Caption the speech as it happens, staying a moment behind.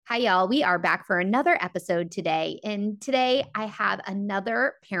Hi, y'all. We are back for another episode today. And today I have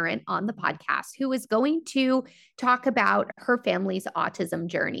another parent on the podcast who is going to talk about her family's autism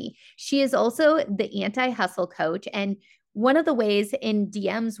journey. She is also the anti-hustle coach. And one of the ways in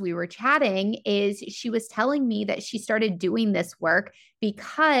DMs we were chatting is she was telling me that she started doing this work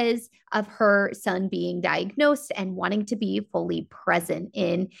because of her son being diagnosed and wanting to be fully present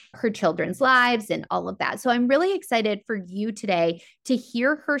in her children's lives and all of that. So I'm really excited for you today to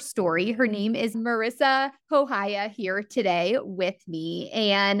hear her story. Her name is Marisa Hohaia here today with me.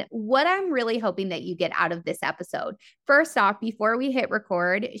 And what I'm really hoping that you get out of this episode, first off, before we hit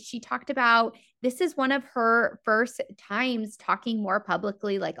record, she talked about this is one of her first times talking more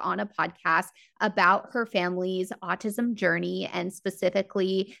publicly, like on a podcast, about her family's autism journey and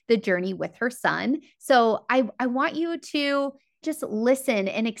specifically the journey with her son. So I want you to just listen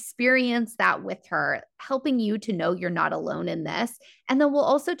and experience that with her, helping you to know you're not alone in this. And then we'll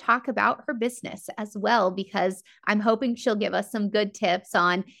also talk about her business as well, because I'm hoping she'll give us some good tips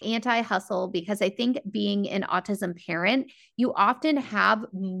on anti-hustle, because I think being an autism parent, you often have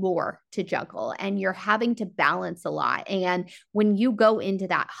more to juggle and you're having to balance a lot. And when you go into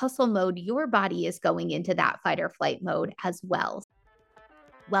that hustle mode, your body is going into that fight or flight mode as well.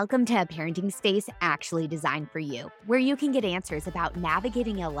 Welcome to a parenting space actually designed for you, where you can get answers about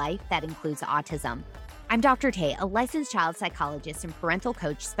navigating a life that includes autism. I'm Dr. Tay, a licensed child psychologist and parental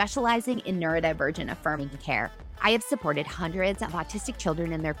coach specializing in neurodivergent affirming care. I have supported hundreds of autistic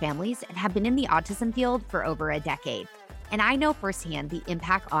children and their families and have been in the autism field for over a decade. And I know firsthand the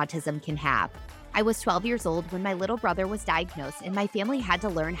impact autism can have. I was 12 years old when my little brother was diagnosed, and my family had to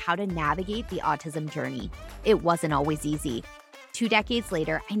learn how to navigate the autism journey. It wasn't always easy. 2 decades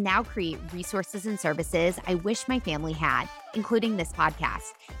later, I now create resources and services I wish my family had, including this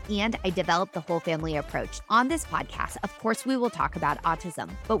podcast. And I developed the whole family approach. On this podcast, of course, we will talk about autism,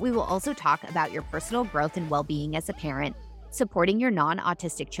 but we will also talk about your personal growth and well-being as a parent, supporting your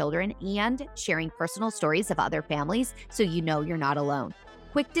non-autistic children, and sharing personal stories of other families so you know you're not alone.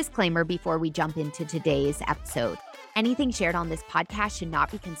 Quick disclaimer before we jump into today's episode. Anything shared on this podcast should not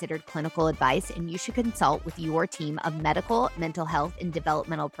be considered clinical advice, and you should consult with your team of medical, mental health, and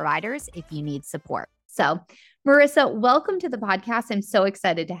developmental providers if you need support. So, Marisa, welcome to the podcast. I'm so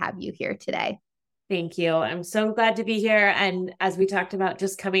excited to have you here today. Thank you. I'm so glad to be here. And as we talked about,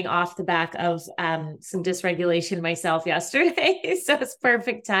 just coming off the back of some dysregulation myself yesterday. So it's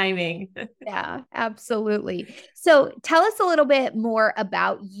perfect timing. Yeah, absolutely. So tell us a little bit more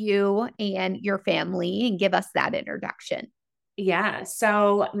about you and your family and give us that introduction. Yeah.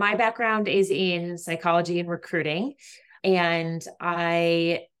 So my background is in psychology and recruiting. And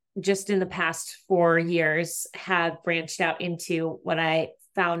I just in the past 4 years have branched out into what I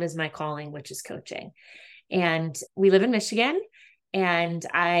found as my calling, which is coaching. And we live in Michigan, and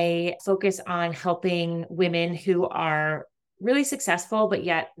I focus on helping women who are really successful, but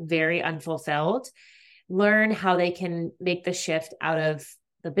yet very unfulfilled, learn how they can make the shift out of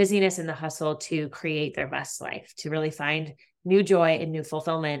the busyness and the hustle to create their best life, to really find new joy and new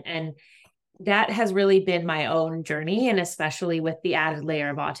fulfillment. And that has really been my own journey. And especially with the added layer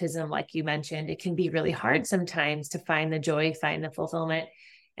of autism, like you mentioned, it can be really hard sometimes to find the joy, find the fulfillment,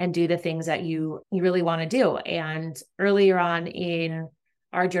 and do the things that you really want to do. And earlier on in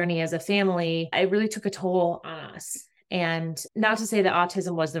our journey as a family, it really took a toll on us. And not to say that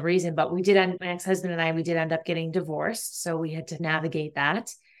autism was the reason, but my ex-husband and we did end up getting divorced. So we had to navigate that.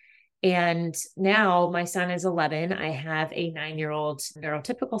 And now my son is 11. I have a 9-year-old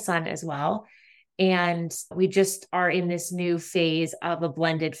neurotypical son as well. And we just are in this new phase of a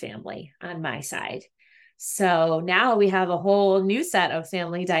blended family on my side. So now we have a whole new set of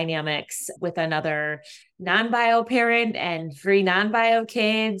family dynamics with another non-bio parent and 3 non-bio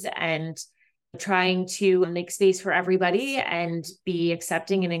kids, and trying to make space for everybody and be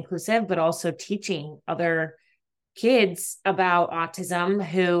accepting and inclusive, but also teaching other kids about autism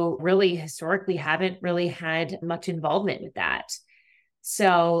who really historically haven't really had much involvement with that.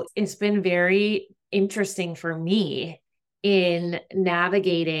 So it's been very interesting for me in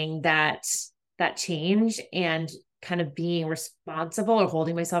navigating that change and kind of being responsible or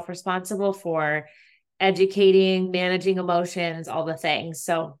holding myself responsible for educating, managing emotions, all the things.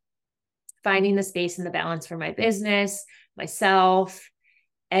 So finding the space and the balance for my business, myself,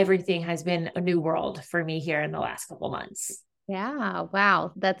 everything has been a new world for me here in the last couple of months. Yeah.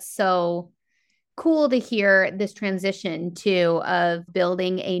 Wow. That's so cool to hear this transition too, of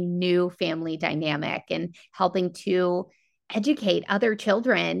building a new family dynamic and helping to educate other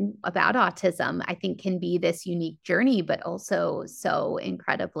children about autism. I think can be this unique journey, but also so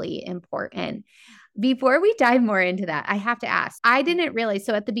incredibly important. Before we dive more into that, I have to ask. I didn't realize.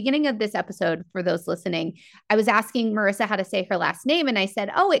 So at the beginning of this episode, for those listening, I was asking Marisa how to say her last name. And I said,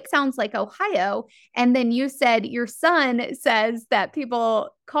 oh, it sounds like Ohio. And then you said your son says that people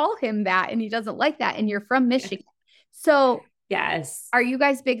call him that and he doesn't like that. And you're from Michigan. So Yes. are you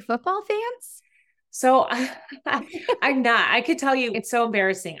guys big football fans? So I'm not. I could tell you it's so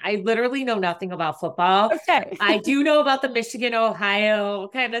embarrassing. I literally know nothing about football. Okay. I do know about the Michigan, Ohio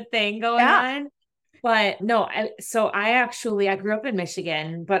kind of thing going Yeah. on. But no, I grew up in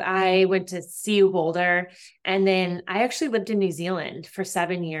Michigan, but I went to CU Boulder. And then I actually lived in New Zealand for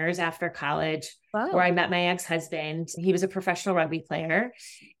 7 years after college, where Whoa. I met my ex-husband. He was a professional rugby player.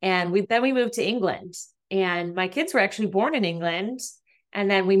 And then we moved to England. And my kids were actually born in England. And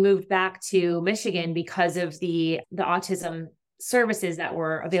then we moved back to Michigan because of the autism services that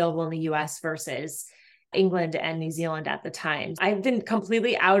were available in the US versus England and New Zealand at the time. I've been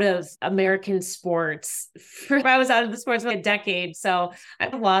completely out of American sports. I was out of the sports for a decade. So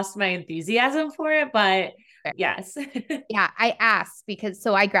I've lost my enthusiasm for it, but yes. Yeah, I asked because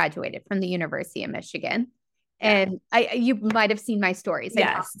I graduated from the University of Michigan. Yeah. And you might have seen my stories. I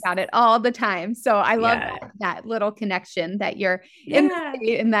talk Yes. about it all the time. So I love Yeah. that little connection that you're in the Yeah.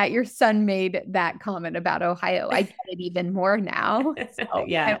 state and that your son made that comment about Ohio. I get it even more now. So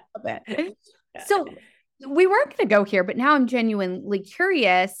Yeah. I love it. So we weren't going to go here, but now I'm genuinely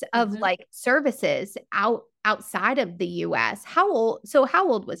curious of like services outside of the US. How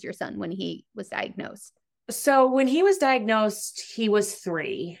old was your son when he was diagnosed? So when he was diagnosed, he was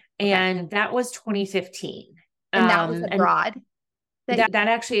 3, Okay. and that was 2015. And that was abroad? That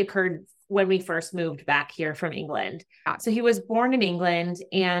actually occurred when we first moved back here from England. So he was born in England.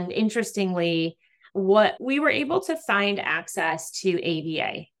 And interestingly, what we were able to find access to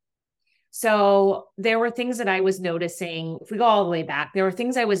ABA. So there were things that I was noticing. If we go all the way back, there were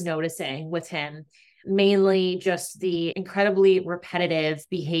things I was noticing with him, mainly just the incredibly repetitive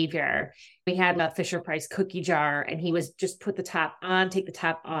behavior. We had a Fisher Price cookie jar, and he was just put the top on, take the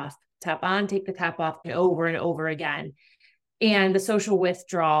top off, tap on, take the top off, over and over again. And the social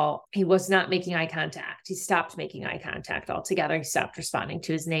withdrawal, he was not making eye contact. He stopped making eye contact altogether. He stopped responding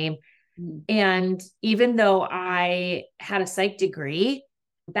to his name. And even though I had a psych degree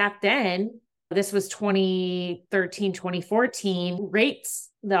back then, this was 2013, 2014,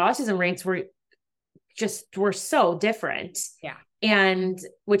 the autism rates were so different. Yeah. And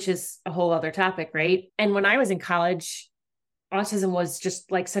which is a whole other topic, right? And when I was in college, autism was just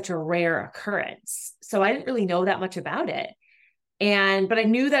like such a rare occurrence. So I didn't really know that much about it. But I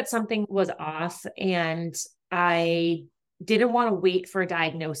knew that something was off, and I didn't want to wait for a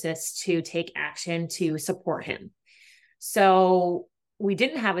diagnosis to take action to support him. So we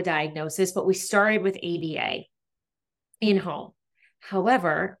didn't have a diagnosis, but we started with ABA in home.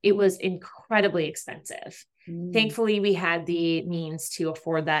 However, it was incredibly expensive. Thankfully, we had the means to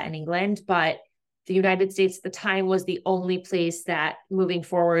afford that in England, but the United States at the time was the only place that moving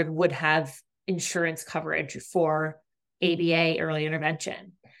forward would have insurance coverage for ABA early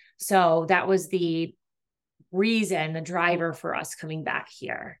intervention. So that was the driver for us coming back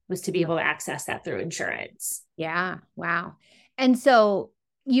here, was to be able to access that through insurance. Yeah. Wow. And so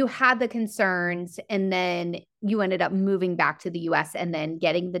you had the concerns, and then you ended up moving back to the US and then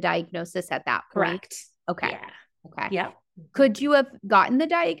getting the diagnosis at that point. Correct. Okay. Yeah. Okay. Yeah. Could you have gotten the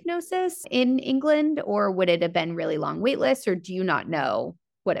diagnosis in England, or would it have been really long wait lists, or do you not know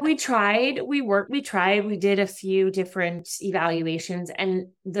what it was? We tried, we did a few different evaluations, and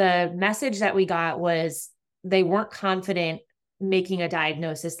the message that we got was they weren't confident making a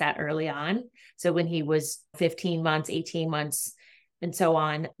diagnosis that early on. So when he was 15 months, 18 months, and so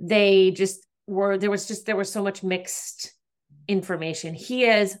on, there was so much mixed information. He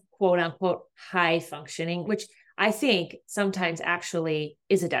is quote unquote high functioning, which I think sometimes actually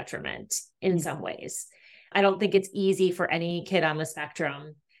is a detriment in some ways. I don't think it's easy for any kid on the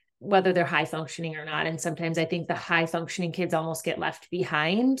spectrum, whether they're high functioning or not. And sometimes I think the high functioning kids almost get left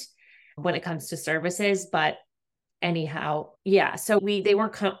behind when it comes to services. But anyhow, yeah. So they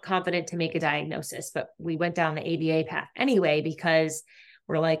weren't confident to make a diagnosis, but we went down the ABA path anyway, because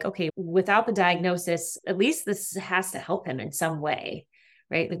we're like, okay, without the diagnosis, at least this has to help him in some way,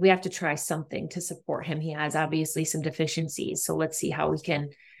 right? Like we have to try something to support him. He has obviously some deficiencies. So let's see how we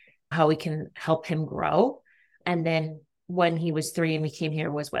can help him grow. And then when he was 3 and we came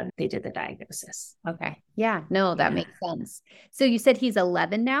here was when they did the diagnosis. Okay. Yeah, no, that makes sense. So you said he's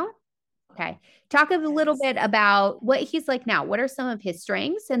 11 now? Okay. Talk a little bit about what he's like now. What are some of his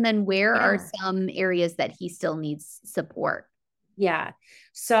strengths? And then where are some areas that he still needs support? Yeah.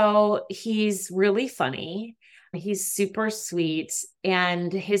 So he's really funny. He's super sweet,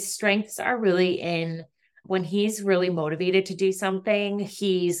 and his strengths are really in when he's really motivated to do something,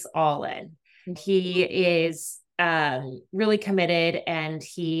 he's all in. He is really committed, and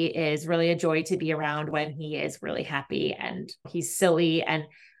he is really a joy to be around when he is really happy, and he's silly. And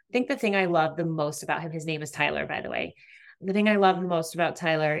I think the thing I love the most about him, his name is Tyler, by the way. The thing I love the most about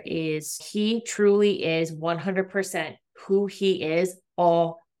Tyler is he truly is 100% who he is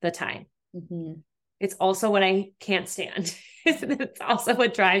all the time. Mm-hmm. It's also what I can't stand. It's also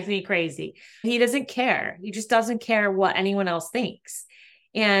what drives me crazy. He doesn't care. He just doesn't care what anyone else thinks.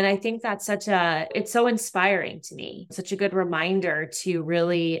 And I think that's it's so inspiring to me. Such a good reminder to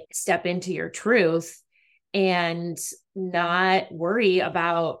really step into your truth and not worry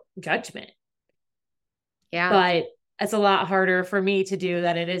about judgment. Yeah. But it's a lot harder for me to do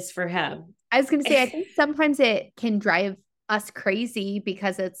than it is for him. I was going to say, I think sometimes it can drive us crazy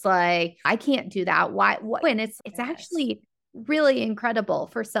because it's like, I can't do that. Why? And it's actually really incredible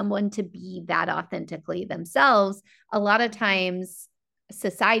for someone to be that authentically themselves. A lot of times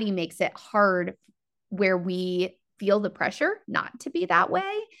society makes it hard where we feel the pressure not to be that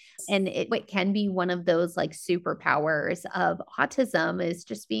way. And it can be one of those like superpowers of autism is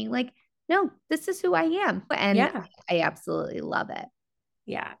just being like, no, this is who I am. And I absolutely love it.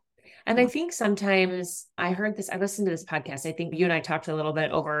 Yeah. And I think sometimes I listened to this podcast. I think you and I talked a little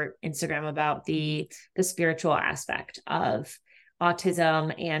bit over Instagram about the spiritual aspect of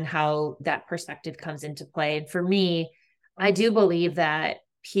autism and how that perspective comes into play. And for me, I do believe that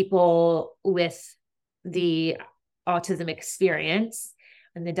people with the autism experience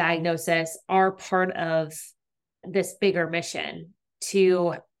and the diagnosis are part of this bigger mission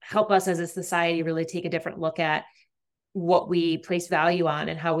to help us as a society really take a different look at what we place value on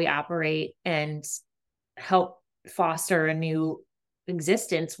and how we operate, and help foster a new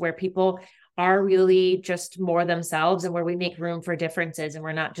existence where people are really just more themselves, and where we make room for differences, and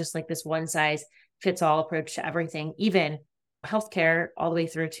we're not just like this one size fits all approach to everything, even healthcare, all the way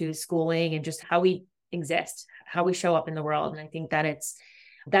through to schooling and just how we exist, how we show up in the world. And I think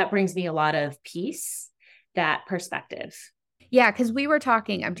that brings me a lot of peace, that perspective. Yeah, because we were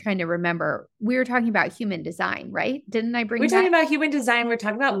talking, I'm trying to remember, we were talking about human design, right? Didn't I bring We're talking about human design. We're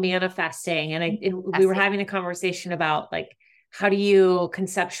talking about manifesting. And we were having a conversation about like, how do you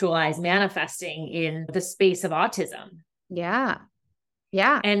conceptualize manifesting in the space of autism? Yeah.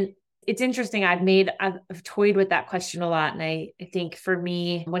 Yeah. And it's interesting. I've toyed with that question a lot. And I think for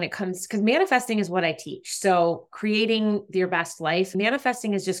me, when it comes, because manifesting is what I teach. So creating your best life,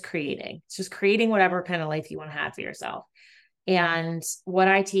 manifesting is just creating. It's just creating whatever kind of life you want to have for yourself. And what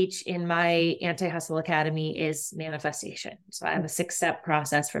I teach in my Anti-Hustle Academy is manifestation. So I have a 6-step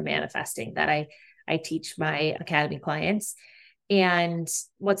process for manifesting that I teach my academy clients. And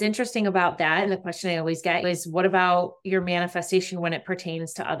what's interesting about that, and the question I always get is, what about your manifestation when it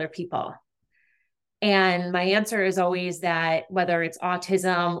pertains to other people? And my answer is always that whether it's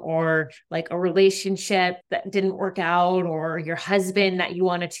autism or like a relationship that didn't work out, or your husband that you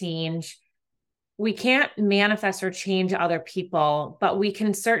want to change, we can't manifest or change other people, but we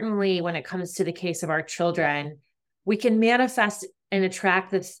can certainly, when it comes to the case of our children, we can manifest and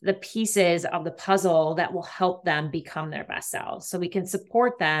attract the pieces of the puzzle that will help them become their best selves. So we can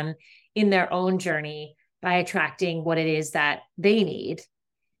support them in their own journey by attracting what it is that they need,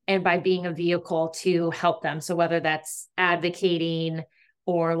 and by being a vehicle to help them. So whether that's advocating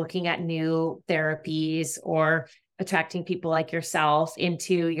or looking at new therapies, or attracting people like yourself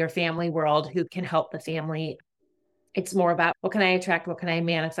into your family world who can help the family. It's more about what can I attract? What can I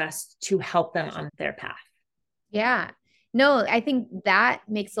manifest to help them on their path? Yeah. No, I think that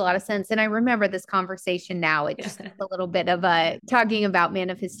makes a lot of sense. And I remember this conversation now. It's just a little bit of talking about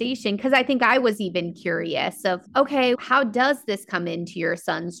manifestation, because I think I was even curious of, okay, how does this come into your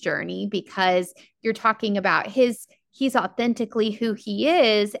son's journey? Because you're talking about he's authentically who he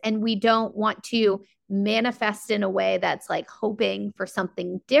is, and we don't want to manifest in a way that's like hoping for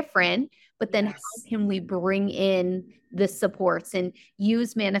something different, but then how can we bring in the supports and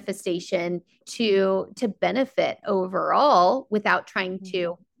use manifestation to benefit overall without trying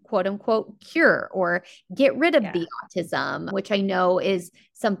to quote unquote cure or get rid of the autism, which I know is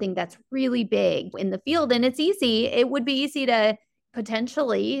something that's really big in the field. And it would be easy to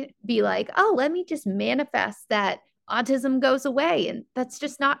potentially be like, oh, let me just manifest that autism goes away. And that's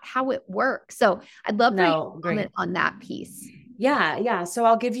just not how it works. So I'd love for you to comment on that piece. Yeah. So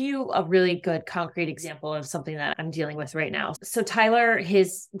I'll give you a really good concrete example of something that I'm dealing with right now. So Tyler,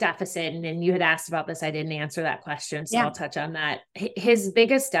 his deficit, and you had asked about this, I didn't answer that question, so I'll touch on that. His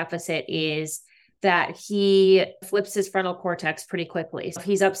biggest deficit is that he flips his frontal cortex pretty quickly. So if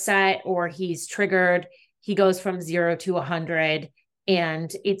he's upset or he's triggered, he goes from 0 to 100,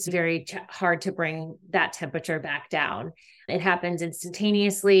 and it's very hard to bring that temperature back down. It happens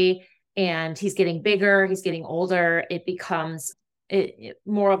instantaneously, and he's getting bigger, he's getting older. It becomes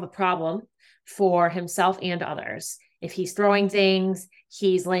more of a problem for himself and others. If he's throwing things,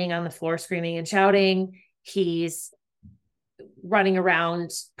 he's laying on the floor screaming and shouting, he's running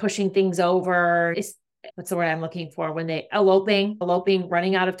around, pushing things over. What's the word I'm looking for? When they eloping,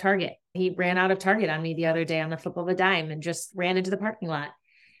 running out of Target. He ran out of Target on me the other day on the flip of a dime and just ran into the parking lot.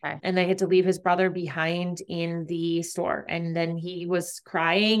 Okay. And they had to leave his brother behind in the store. And then he was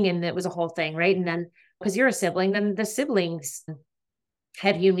crying, and it was a whole thing, right? And then because you're a sibling, then the siblings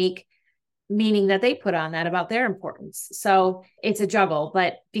have unique meaning that they put on that about their importance. So it's a juggle.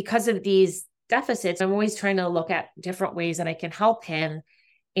 But because of these deficits, I'm always trying to look at different ways that I can help him,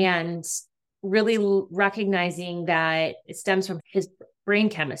 and really recognizing that it stems from his brain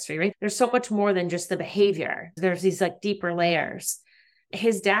chemistry, right? There's so much more than just the behavior. There's these like deeper layers.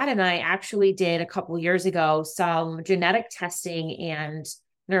 His dad and I actually did a couple of years ago some genetic testing and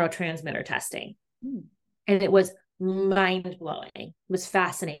neurotransmitter testing. And it was mind blowing. It was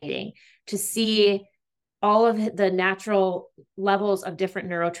fascinating to see all of the natural levels of different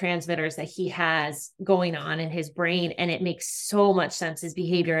neurotransmitters that he has going on in his brain. And it makes so much sense. His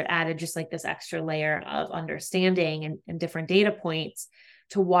behavior, it added just like this extra layer of understanding and different data points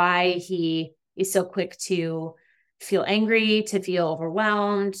to why he is so quick to feel angry, to feel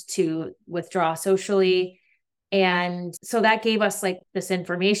overwhelmed, to withdraw socially. And so that gave us like this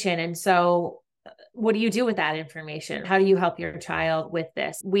information. And so what do you do with that information? How do you help your child with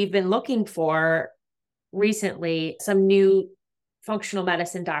this? We've been looking for recently some new functional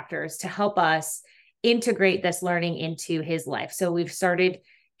medicine doctors to help us integrate this learning into his life. So we've started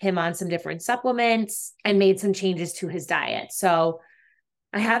him on some different supplements and made some changes to his diet. So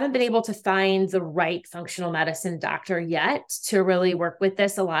I haven't been able to find the right functional medicine doctor yet to really work with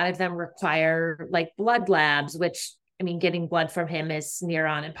this. A lot of them require like blood labs, which I mean, getting blood from him is near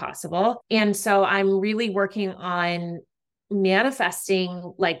on impossible. And so I'm really working on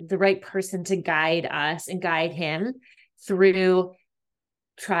manifesting like the right person to guide us and guide him through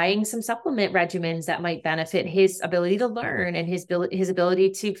trying some supplement regimens that might benefit his ability to learn and his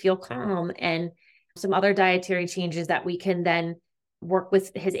ability to feel calm, and some other dietary changes that we can then work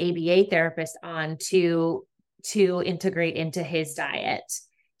with his ABA therapist on to integrate into his diet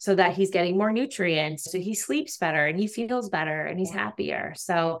so that he's getting more nutrients, so he sleeps better and he feels better and he's happier.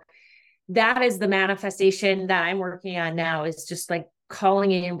 So that is the manifestation that I'm working on now, is just like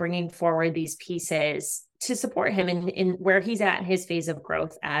calling in and bringing forward these pieces to support him in where he's at in his phase of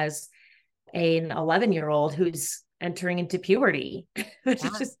growth as an 11-year-old who's entering into puberty, which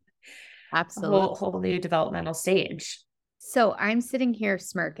is just absolutely a whole new developmental stage. So I'm sitting here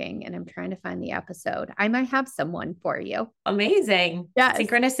smirking and I'm trying to find the episode. I might have someone for you. Amazing. Yes.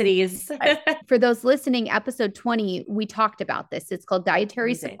 Synchronicities. For those listening, episode 20, we talked about this. It's called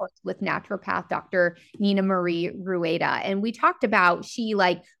Dietary Supports with naturopath Dr. Nina Marie Rueda. And we talked about she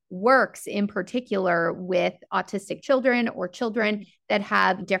like works in particular with autistic children or children that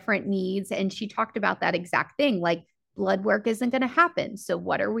have different needs. And she talked about that exact thing, like blood work isn't going to happen. So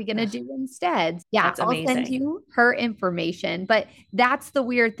what are we going to do instead? Yeah, I'll send you her information. But that's the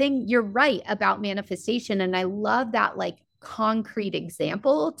weird thing. You're right about manifestation. And I love that like concrete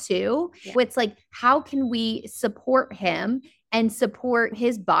example too. Yeah. It's like, how can we support him and support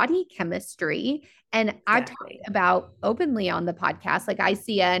his body chemistry? And I've talked about openly on the podcast, like I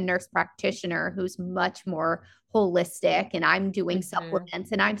see a nurse practitioner who's much more holistic, and I'm doing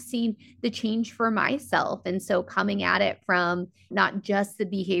supplements, and I've seen the change for myself. And so coming at it from not just the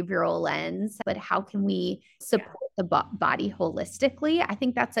behavioral lens, but how can we support the body holistically? I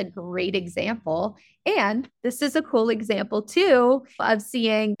think that's a great example. And this is a cool example too of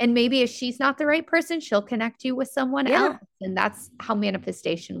seeing, and maybe if she's not the right person, she'll connect you with someone else. And that's how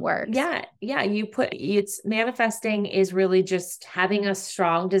manifestation works. Yeah. It's manifesting is really just having a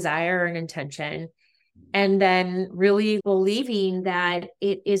strong desire and intention, and then really believing that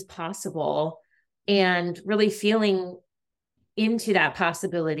it is possible and really feeling into that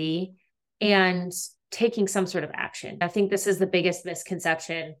possibility and taking some sort of action. I think this is the biggest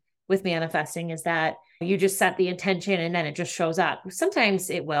misconception with manifesting, is that you just set the intention and then it just shows up. Sometimes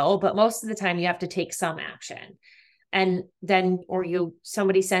it will, but most of the time you have to take some action. And then, or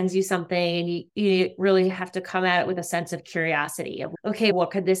somebody sends you something and you really have to come at it with a sense of curiosity of, okay,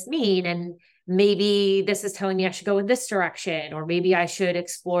 what could this mean? And maybe this is telling me I should go in this direction, or maybe I should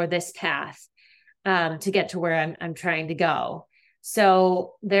explore this path to get to where I'm trying to go.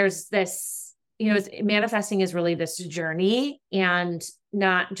 So there's this, manifesting is really this journey, and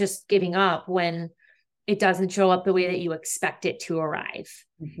not just giving up when it doesn't show up the way that you expect it to arrive.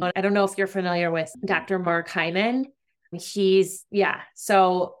 Mm-hmm. I don't know if you're familiar with Dr. Mark Hyman.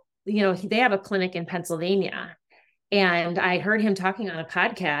 So, they have a clinic in Pennsylvania, and I heard him talking on a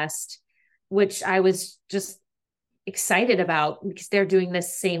podcast, which I was just excited about because they're doing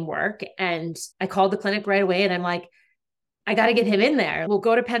this same work. And I called the clinic right away and I'm like, I got to get him in there. We'll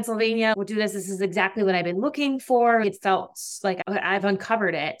go to Pennsylvania. We'll do this. This is exactly what I've been looking for. It felt like I've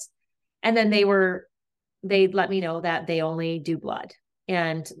uncovered it. And then they let me know that they only do blood.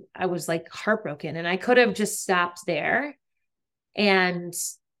 And I was like heartbroken, and I could have just stopped there. And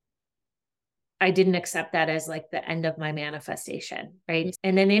I didn't accept that as like the end of my manifestation. Right.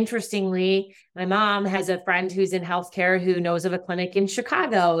 And then interestingly, my mom has a friend who's in healthcare who knows of a clinic in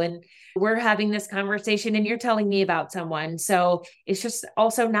Chicago, and we're having this conversation and you're telling me about someone. So it's just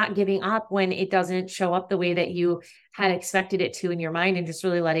also not giving up when it doesn't show up the way that you had expected it to in your mind, and just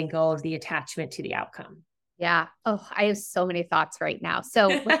really letting go of the attachment to the outcome. Yeah. Oh, I have so many thoughts right now. So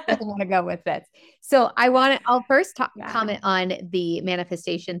where do I want to go with this? So I'll first comment on the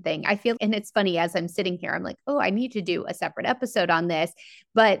manifestation thing. I feel, and it's funny, as I'm sitting here, I'm like, oh, I need to do a separate episode on this,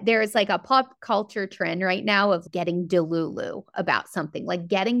 but there's like a pop culture trend right now of getting delulu about something, like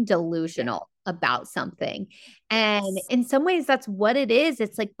getting delusional about something. And in some ways, that's what it is.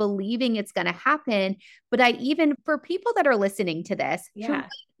 It's like believing it's going to happen. But for people that are listening to this,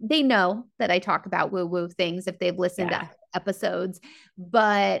 they know that I talk about woo-woo things if they've listened to episodes.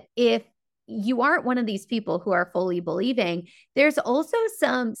 But if you aren't one of these people who are fully believing, there's also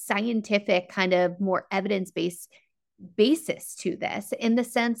some scientific kind of more evidence-based basis to this, in the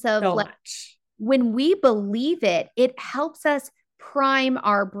sense of when we believe it, it helps us prime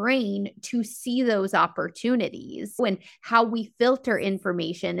our brain to see those opportunities, and how we filter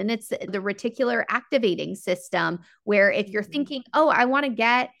information. And it's the reticular activating system, where if you're thinking, oh, I want to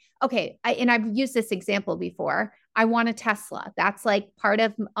get, and I've used this example before, I want a Tesla. That's like part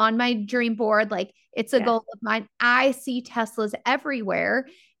of on my dream board. Like it's a goal of mine. I see Teslas everywhere.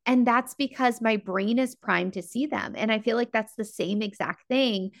 And that's because my brain is primed to see them. And I feel like that's the same exact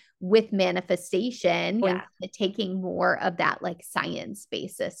thing with manifestation and taking more of that like science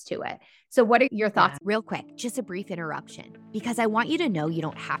basis to it. So what are your thoughts? Real quick, just a brief interruption, because I want you to know you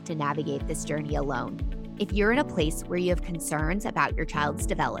don't have to navigate this journey alone. If you're in a place where you have concerns about your child's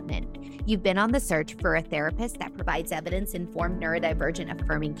development, you've been on the search for a therapist that provides evidence-informed neurodivergent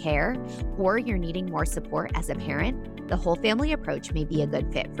affirming care, or you're needing more support as a parent, the whole family approach may be a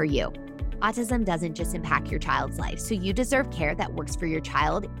good fit for you. Autism doesn't just impact your child's life, so you deserve care that works for your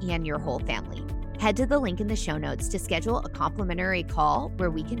child and your whole family. Head to the link in the show notes to schedule a complimentary call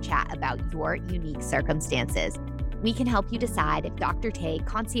where we can chat about your unique circumstances. We can help you decide if Dr. Tay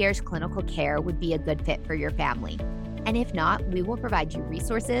Concierge Clinical Care would be a good fit for your family. And if not, we will provide you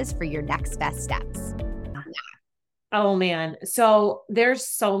resources for your next best steps. Oh man. So there's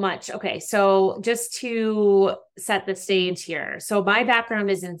so much. Okay. So just to set the stage here. So my background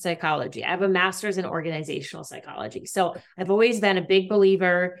is in psychology. I have a master's in organizational psychology. So I've always been a big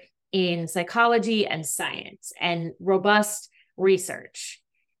believer in psychology and science and robust research.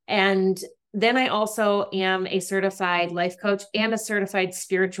 And then I also am a certified life coach and a certified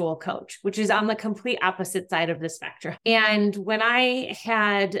spiritual coach, which is on the complete opposite side of the spectrum. And when I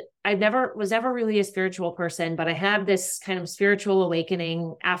was never really a spiritual person, but I had this kind of spiritual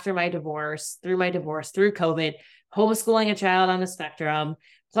awakening after my divorce, through COVID, homeschooling a child on the spectrum,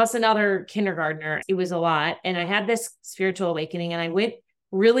 plus another kindergartner. It was a lot. And I had this spiritual awakening, and I went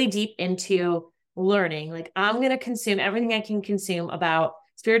really deep into learning. Like, I'm going to consume everything I can consume about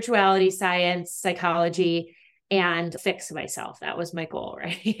spirituality, science, psychology, and fix myself. That was my goal,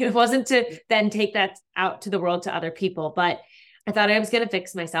 right? It wasn't to then take that out to the world to other people, but I thought I was going to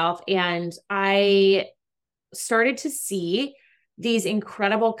fix myself. And I started to see these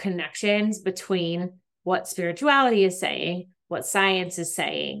incredible connections between what spirituality is saying, what science is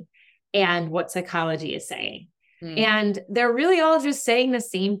saying, and what psychology is saying. And they're really all just saying the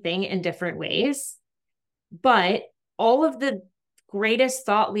same thing in different ways. But all of the greatest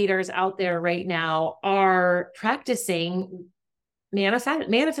thought leaders out there right now are practicing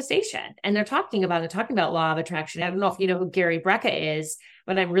manifestation. And they're talking about law of attraction. I don't know if you know who Gary Brecka is,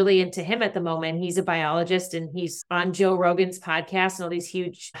 but I'm really into him at the moment. He's a biologist, and he's on Joe Rogan's podcast and all these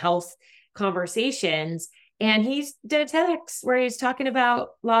huge health conversations. And he's did a TEDx where he's talking about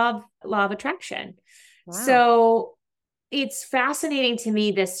law of attraction. Wow. So it's fascinating to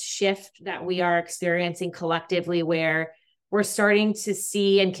me, this shift that we are experiencing collectively, where we're starting to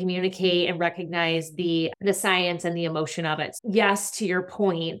see and communicate and recognize the science and the emotion of it. Yes, to your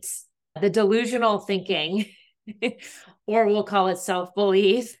point, the delusional thinking or we'll call it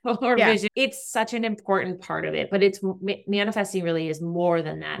self-belief or vision. It's such an important part of it, but it's manifesting really is more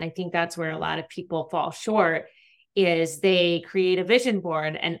than that. And I think that's where a lot of people fall short is they create a vision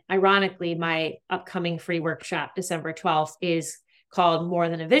board. And ironically, my upcoming free workshop, December 12th, is called More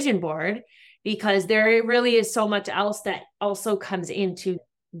Than a Vision Board, because there really is so much else that also comes into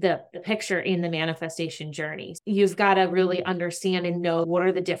the picture in the manifestation journey. You've got to really understand and know what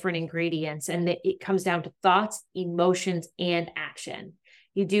are the different ingredients. And it comes down to thoughts, emotions, and action.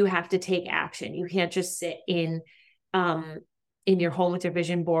 You do have to take action. You can't just sit in your home with your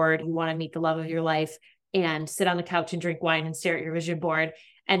vision board. You want to meet the love of your life and sit on the couch and drink wine and stare at your vision board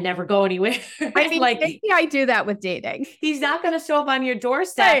and never go anywhere. I mean, like, maybe I do that with dating. He's not going to show up on your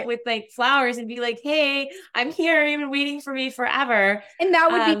doorstep with like flowers and be like, hey, I'm here. You've been waiting for me forever. And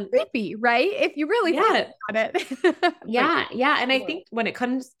that would be creepy, right? If you really think about it. Yeah. And I think when it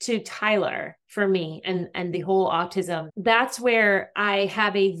comes to Tyler, for me and the whole autism, that's where I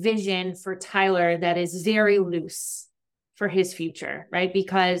have a vision for Tyler that is very loose for his future, right?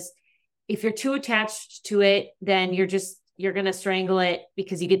 Because if you're too attached to it, then you're going to strangle it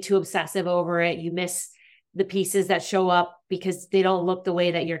because you get too obsessive over it. You miss the pieces that show up because they don't look the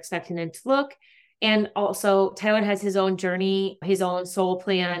way that you're expecting them to look. And also Tyler has his own journey, his own soul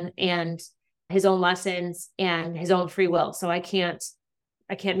plan, and his own lessons and his own free will. So I can't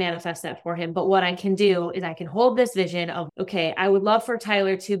manifest that for him. But what I can do is I can hold this vision of, okay, I would love for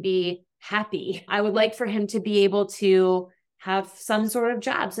Tyler to be happy. I would like for him to be able to have some sort of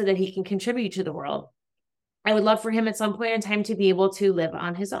job so that he can contribute to the world. I would love for him at some point in time to be able to live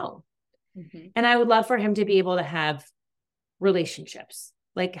on his own. Mm-hmm. And I would love for him to be able to have relationships,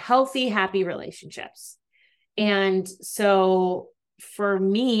 like healthy, happy relationships. And so for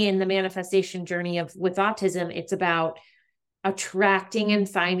me in the manifestation journey with autism, it's about attracting and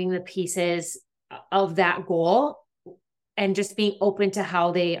finding the pieces of that goal and just being open to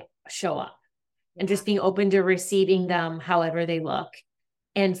how they show up and just being open to receiving them however they look.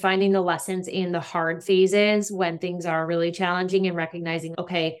 And finding the lessons in the hard phases when things are really challenging and recognizing,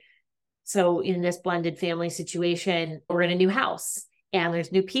 okay, so in this blended family situation, we're in a new house and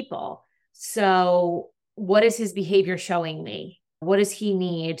there's new people. So what is his behavior showing me? What does he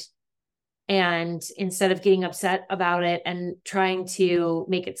need? And instead of getting upset about it and trying to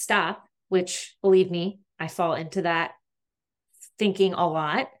make it stop, which believe me, I fall into that thinking a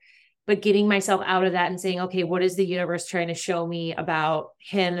lot, but getting myself out of that and saying, okay, what is the universe trying to show me about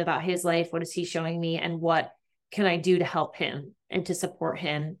him, about his life? What is he showing me? And what can I do to help him and to support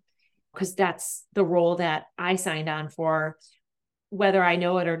him? Because that's the role that I signed on for, whether I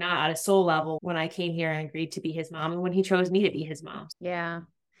know it or not, at a soul level, when I came here and agreed to be his mom and when he chose me to be his mom. Yeah.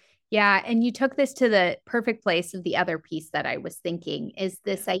 Yeah. And you took this to the perfect place of the other piece that I was thinking is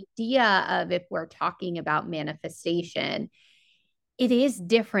this idea of, if we're talking about manifestation, it is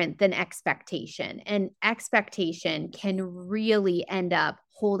different than expectation, and expectation can really end up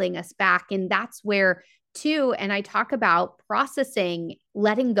holding us back. And that's where too, and I talk about processing,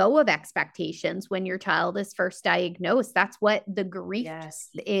 letting go of expectations when your child is first diagnosed. That's what the grief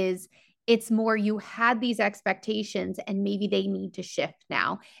is. It's more, you had these expectations and maybe they need to shift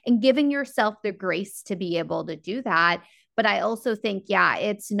now, and giving yourself the grace to be able to do that. But I also think,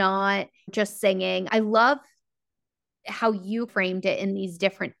 it's not just singing. I love how you framed it in these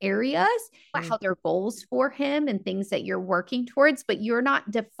different areas, how they're goals for him and things that you're working towards, but you're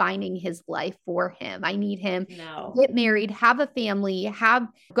not defining his life for him. I need him to get married, have a family,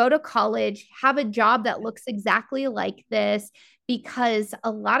 go to college, have a job that looks exactly like this. Because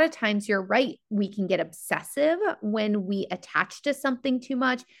a lot of times, you're right, we can get obsessive when we attach to something too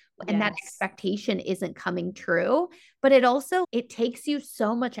much and that expectation isn't coming true. But it takes you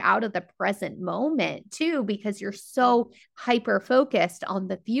so much out of the present moment too, because you're so hyper focused on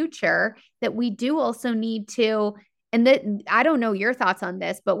the future that we do also need to. And I don't know your thoughts on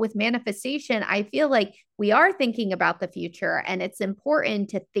this, but with manifestation, I feel like we are thinking about the future and it's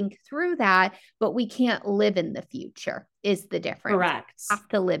important to think through that, but we can't live in the future is the difference. Correct. We have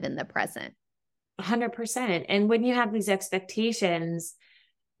to live in the present. 100%. And when you have these expectations,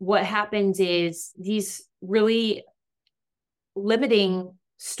 what happens is these really limiting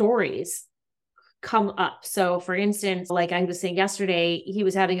stories come up. So for instance, like I was saying yesterday, he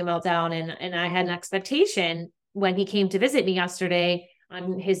was having a meltdown and I had an expectation when he came to visit me yesterday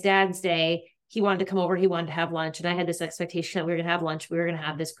on his dad's day. He wanted to come over, he wanted to have lunch. And I had this expectation that we were going to have lunch. We were going to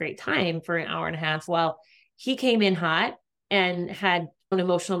have this great time for an hour and a half. Well, he came in hot and had an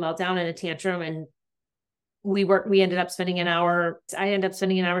emotional meltdown and a tantrum. And we ended up spending an hour. I ended up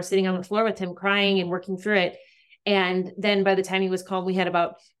spending an hour sitting on the floor with him crying and working through it. And then by the time he was calm, we had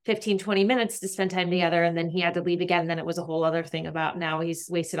about 15, 20 minutes to spend time together. And then he had to leave again. Then it was a whole other thing about now he's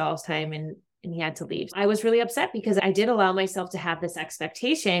wasted all his time and he had to leave. I was really upset because I did allow myself to have this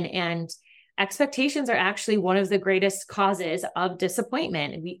expectation, and expectations are actually one of the greatest causes of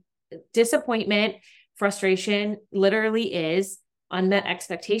disappointment. Disappointment, frustration literally is unmet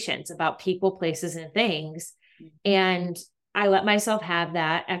expectations about people, places, and things. And I let myself have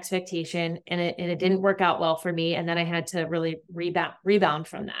that expectation, and it didn't work out well for me. And then I had to really rebound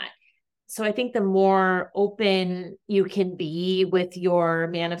from that. So I think the more open you can be with your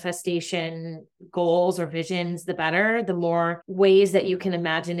manifestation goals or visions, the better. The more ways that you can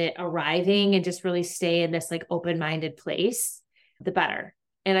imagine it arriving and just really stay in this like open-minded place, the better.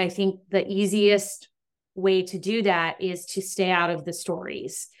 And I think the easiest way to do that is to stay out of the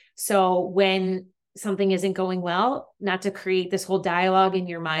stories. So when something isn't going well, not to create this whole dialogue in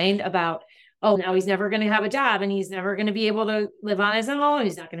your mind about, oh, now he's never going to have a job and he's never going to be able to live on his own.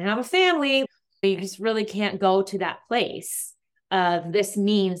 He's not going to have a family. You just really can't go to that place of this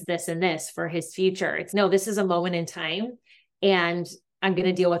means this and this for his future. It's no, this is a moment in time, and I'm going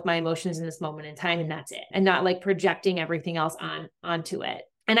to deal with my emotions in this moment in time, and that's it. And not like projecting everything else onto it.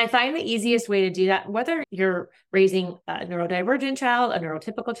 And I find the easiest way to do that, whether you're raising a neurodivergent child, a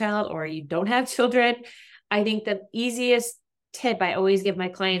neurotypical child, or you don't have children, I think the easiest tip I always give my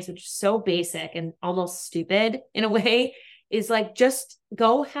clients, which is so basic and almost stupid in a way, is like, just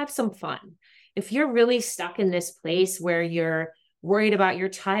go have some fun. If you're really stuck in this place where you're worried about your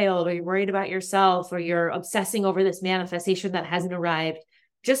child, or you're worried about yourself, or you're obsessing over this manifestation that hasn't arrived,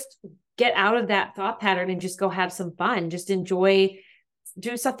 just get out of that thought pattern and just go have some fun. Just enjoy,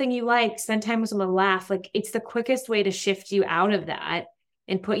 do something you like, spend time with someone, laugh. Like, it's the quickest way to shift you out of that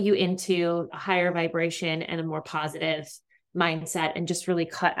and put you into a higher vibration and a more positive mindset, and just really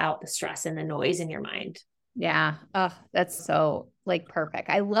cut out the stress and the noise in your mind. Yeah. Oh, that's so like perfect.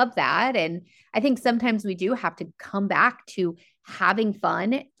 I love that. And I think sometimes we do have to come back to having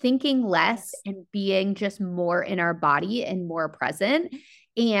fun, thinking less, and being just more in our body and more present.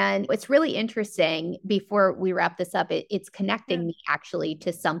 And it's really interesting, before we wrap this up, it's connecting me actually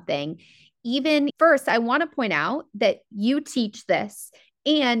to something. Even first, I want to point out that you teach this,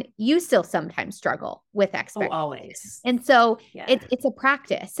 and you still sometimes struggle with expectations. Oh, always. And so it's a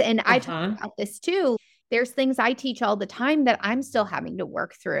practice. And I talk about this too. There's things I teach all the time that I'm still having to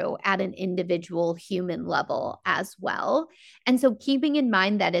work through at an individual human level as well. And so keeping in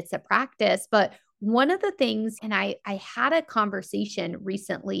mind that it's a practice, but one of the things, and I had a conversation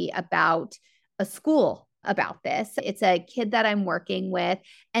recently about a school about this. It's a kid that I'm working with,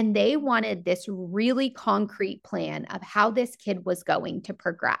 and they wanted this really concrete plan of how this kid was going to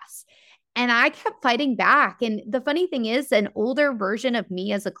progress. And I kept fighting back. And the funny thing is, an older version of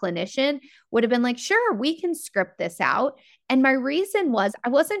me as a clinician would have been like, sure, we can script this out. And my reason was, I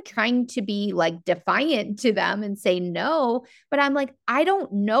wasn't trying to be like defiant to them and say no, but I'm like, I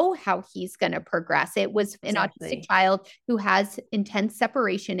don't know how he's going to progress. It was an autistic child who has intense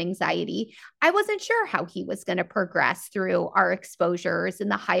separation anxiety. I wasn't sure how he was going to progress through our exposures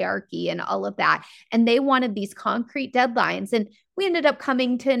and the hierarchy and all of that. And they wanted these concrete deadlines. And we ended up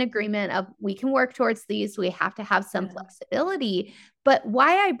coming to an agreement of, we can work towards these. We have to have some flexibility. But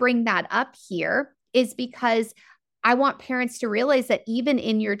why I bring that up here is because I want parents to realize that even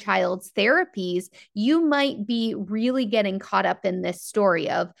in your child's therapies, you might be really getting caught up in this story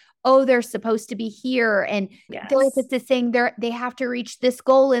of, oh, they're supposed to be here. And therapist is saying they have to reach this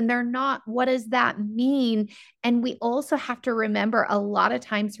goal and they're not. What does that mean? And we also have to remember, a lot of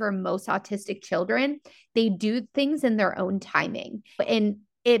times for most autistic children, they do things in their own timing. And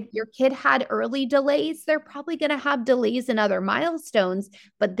if your kid had early delays, they're probably going to have delays in other milestones,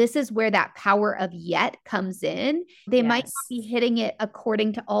 but this is where that power of yet comes in. They might not be hitting it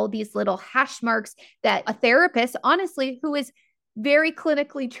according to all these little hash marks that a therapist, honestly, who is very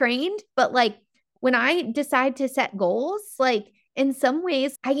clinically trained, but like when I decide to set goals, like in some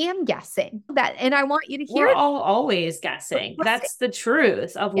ways I am guessing that, and I want you to hear we're all always guessing. That's the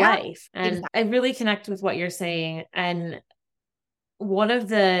truth of life. And I really connect with what you're saying. And one of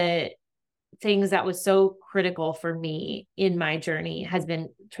the things that was so critical for me in my journey has been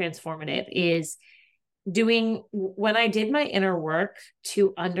transformative is when I did my inner work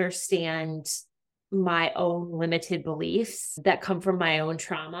to understand my own limited beliefs that come from my own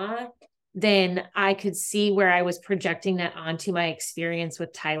trauma, then I could see where I was projecting that onto my experience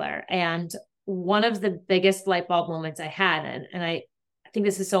with Tyler. And one of the biggest light bulb moments I had, and I think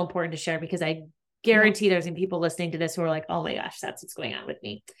this is so important to share because I guarantee there's some people listening to this who are like, oh my gosh, that's what's going on with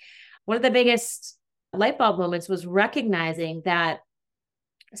me. One of the biggest light bulb moments was recognizing that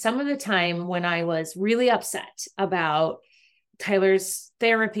some of the time when I was really upset about Tyler's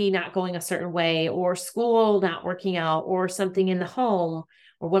therapy not going a certain way, or school not working out, or something in the home,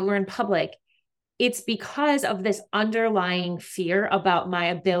 or when we're in public, it's because of this underlying fear about my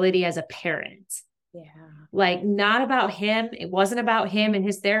ability as a parent. Yeah. Like, not about him. It wasn't about him and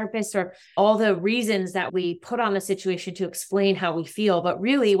his therapist or all the reasons that we put on the situation to explain how we feel. But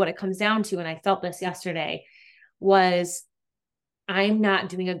really what it comes down to, and I felt this yesterday, was I'm not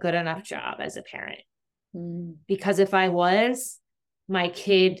doing a good enough job as a parent. Because if I was, my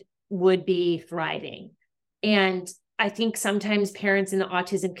kid would be thriving. And I think sometimes parents in the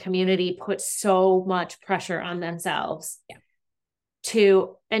autism community put so much pressure on themselves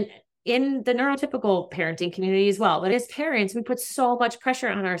and in the neurotypical parenting community as well. But as parents, we put so much pressure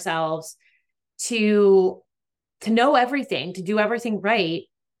on ourselves to know everything, to do everything right,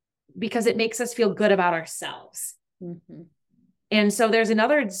 because it makes us feel good about ourselves. Mm-hmm. And so there's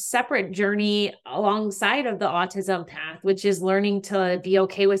another separate journey alongside of the autism path, which is learning to be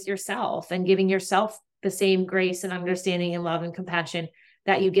okay with yourself and giving yourself the same grace and understanding and love and compassion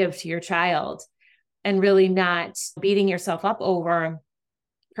that you give to your child, and really not beating yourself up over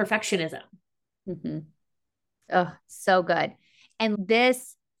perfectionism. Mm-hmm. Oh, so good. And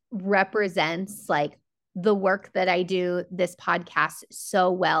this represents like the work that I do, this podcast,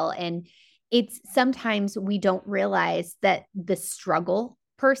 so well. And it's sometimes we don't realize that the struggle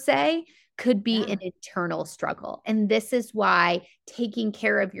per se could be an internal struggle. And this is why taking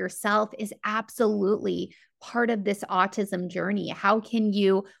care of yourself is absolutely part of this autism journey. How can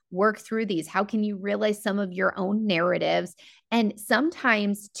you work through these? How can you realize some of your own narratives? And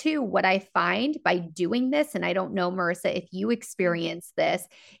sometimes too, what I find by doing this, and I don't know, Marisa, if you experience this,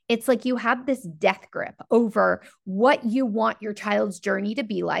 it's like you have this death grip over what you want your child's journey to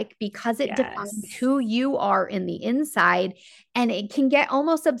be like, because it defines who you are in the inside. And it can get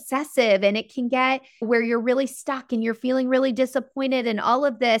almost obsessive, and it can get where you're really stuck and you're feeling really disappointed and all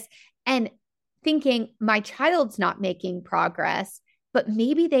of this, and thinking my child's not making progress. But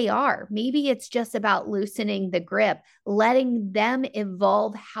maybe they are. Maybe it's just about loosening the grip, letting them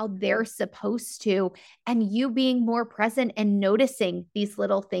evolve how they're supposed to, and you being more present and noticing these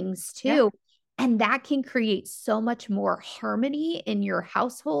little things too. Yeah. And that can create so much more harmony in your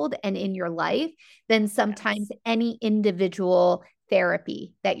household and in your life than sometimes any individual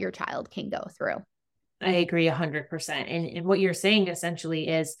therapy that your child can go through. I agree 100%. And what you're saying essentially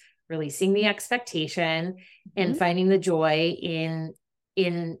is releasing the expectation and finding the joy in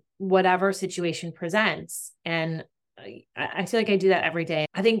whatever situation presents. And I feel like I do that every day.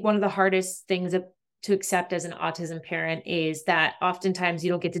 I think one of the hardest things to accept as an autism parent is that oftentimes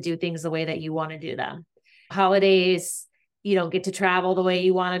you don't get to do things the way that you want to do them. Holidays, you don't get to travel the way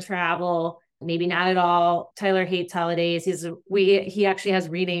you want to travel. Maybe not at all. Tyler hates holidays. He actually has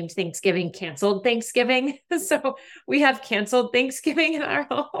renamed Thanksgiving canceled Thanksgiving. So we have canceled Thanksgiving in our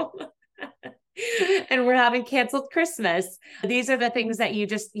home. And we're having canceled Christmas. These are the things that you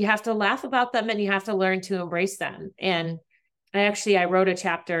have to laugh about them, and you have to learn to embrace them. And I wrote a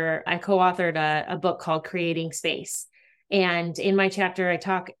chapter, I co-authored a book called Creating Space. And in my chapter, I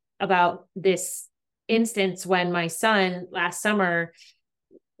talk about this instance when my son last summer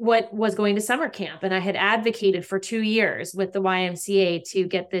was going to summer camp, and I had advocated for 2 years with the YMCA to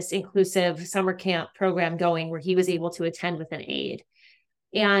get this inclusive summer camp program going where he was able to attend with an aide.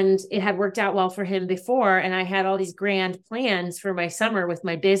 And it had worked out well for him before. And I had all these grand plans for my summer with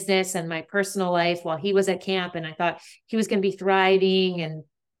my business and my personal life while he was at camp. And I thought he was going to be thriving and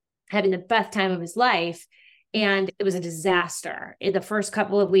having the best time of his life. And it was a disaster. In the first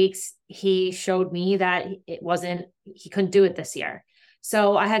couple of weeks, he showed me that he couldn't do it this year.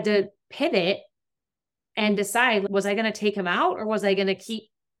 So I had to pivot and decide, was I going to take him out, or was I going to keep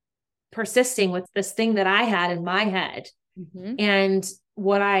persisting with this thing that I had in my head? Mm-hmm. And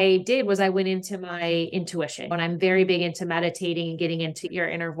what I did was I went into my intuition, and I'm very big into meditating and getting into your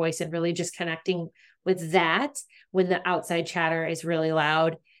inner voice and really just connecting with that when the outside chatter is really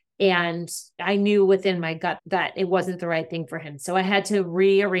loud. And I knew within my gut that it wasn't the right thing for him. So I had to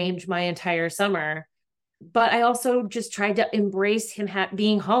rearrange my entire summer. But I also just tried to embrace him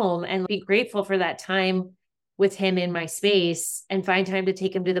being home and be grateful for that time with him in my space, and find time to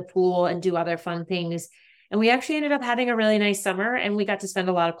take him to the pool and do other fun things. And we actually ended up having a really nice summer, and we got to spend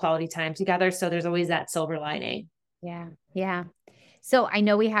a lot of quality time together. So there's always that silver lining. Yeah. Yeah. So I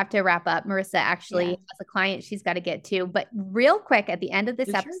know we have to wrap up. Marisa actually has a client she's got to get to, but real quick at the end of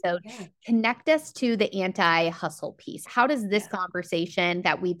this episode, connect us to the anti-hustle piece. How does this conversation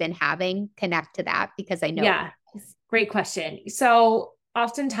that we've been having connect to that? Because I know. Yeah, great question. So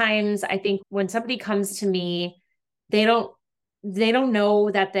oftentimes I think when somebody comes to me, they don't they don't know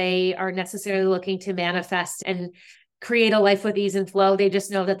that they are necessarily looking to manifest and create a life with ease and flow. They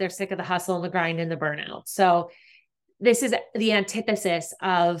just know that they're sick of the hustle and the grind and the burnout. So this is the antithesis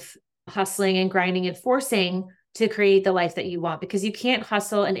of hustling and grinding and forcing to create the life that you want, because you can't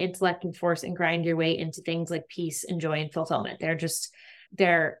hustle and intellect and force and grind your way into things like peace and joy and fulfillment.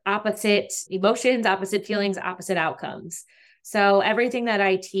 They're opposite emotions, opposite feelings, opposite outcomes. So everything that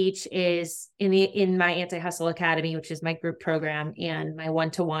I teach is in my Anti-Hustle Academy, which is my group program, and my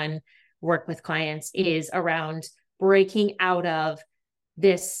one-to-one work with clients is around breaking out of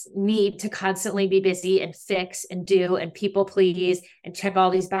this need to constantly be busy and fix and do and people please and check all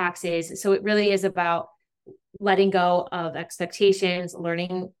these boxes. So it really is about letting go of expectations,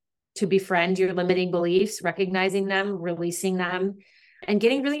 learning to befriend your limiting beliefs, recognizing them, releasing them, and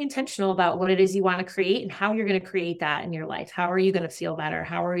getting really intentional about what it is you want to create and how you're going to create that in your life. How are you going to feel better?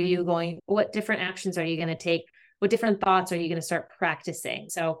 What different actions are you going to take? What different thoughts are you going to start practicing?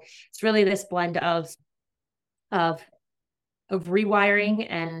 So it's really this blend of rewiring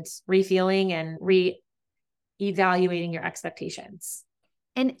and refeeling and re-evaluating your expectations.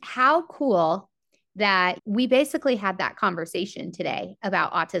 And how cool that we basically had that conversation today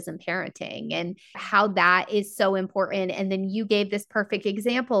about autism parenting and how that is so important. And then you gave this perfect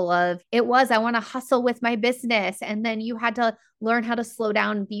example of I want to hustle with my business. And then you had to learn how to slow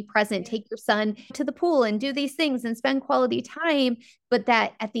down, be present, take your son to the pool and do these things and spend quality time. But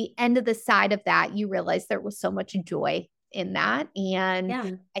that at the end of the side of that, you realized there was so much joy in that.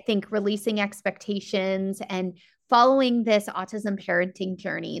 And I think releasing expectations and following this autism parenting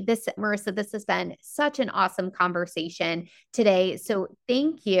journey. Marisa, this has been such an awesome conversation today. So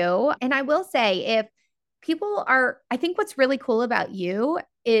thank you. And I will say, I think what's really cool about you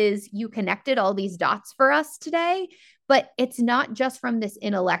is you connected all these dots for us today, but it's not just from this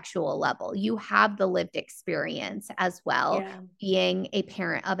intellectual level. You have the lived experience as well, being a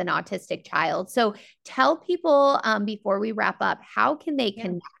parent of an autistic child. So tell people before we wrap up, how can they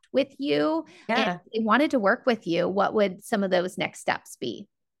connect with you? And if they wanted to work with you, what would some of those next steps be?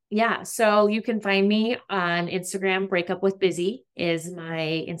 Yeah. So you can find me on Instagram. Breakup with Busy is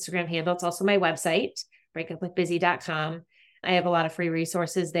my Instagram handle. It's also my website, breakupwithbusy.com. I have a lot of free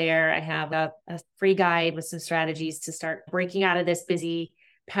resources there. I have a free guide with some strategies to start breaking out of this busy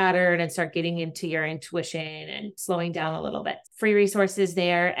pattern and start getting into your intuition and slowing down a little bit. Free resources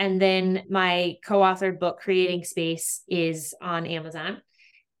there. And then my co-authored book, Creating Space, is on Amazon.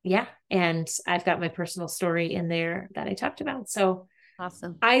 Yeah. And I've got my personal story in there that I talked about. So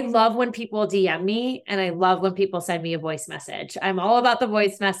awesome. I love when people DM me, and I love when people send me a voice message. I'm all about the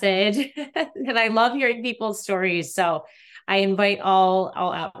voice message and I love hearing people's stories. So I invite all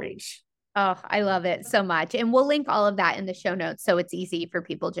outreach. Oh, I love it so much. And we'll link all of that in the show notes, so it's easy for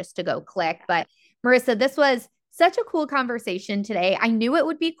people just to go click. But Marisa, this was such a cool conversation today. I knew it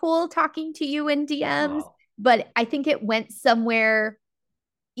would be cool talking to you in DMs, but I think it went somewhere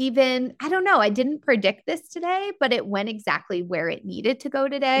I don't know, I didn't predict this today, but it went exactly where it needed to go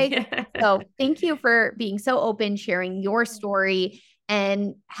today. So thank you for being so open, sharing your story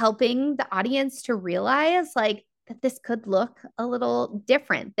and helping the audience to realize that this could look a little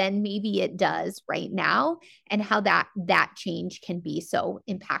different than maybe it does right now, and how that change can be so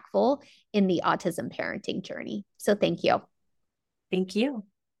impactful in the autism parenting journey. So thank you. Thank you.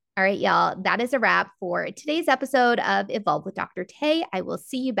 All right, y'all, that is a wrap for today's episode of Evolve with Dr. Tay. I will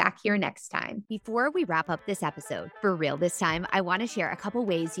see you back here next time. Before we wrap up this episode, for real this time, I want to share a couple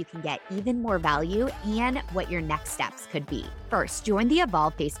ways you can get even more value and what your next steps could be. First, join the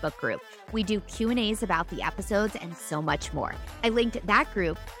Evolve Facebook group. We do Q&As about the episodes and so much more. I linked that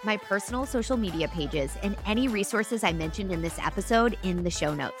group, my personal social media pages, and any resources I mentioned in this episode in the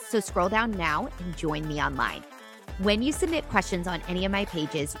show notes. So scroll down now and join me online. When you submit questions on any of my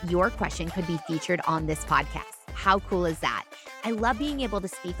pages, your question could be featured on this podcast. How cool is that? I love being able to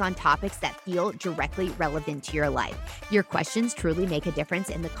speak on topics that feel directly relevant to your life. Your questions truly make a difference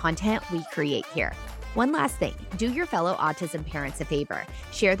in the content we create here. One last thing, do your fellow autism parents a favor.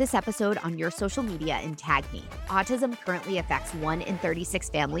 Share this episode on your social media and tag me. Autism currently affects 1 in 36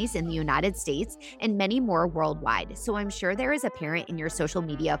 families in the United States and many more worldwide. So I'm sure there is a parent in your social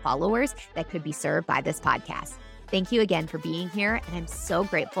media followers that could be served by this podcast. Thank you again for being here, and I'm so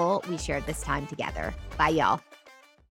grateful we shared this time together. Bye, y'all.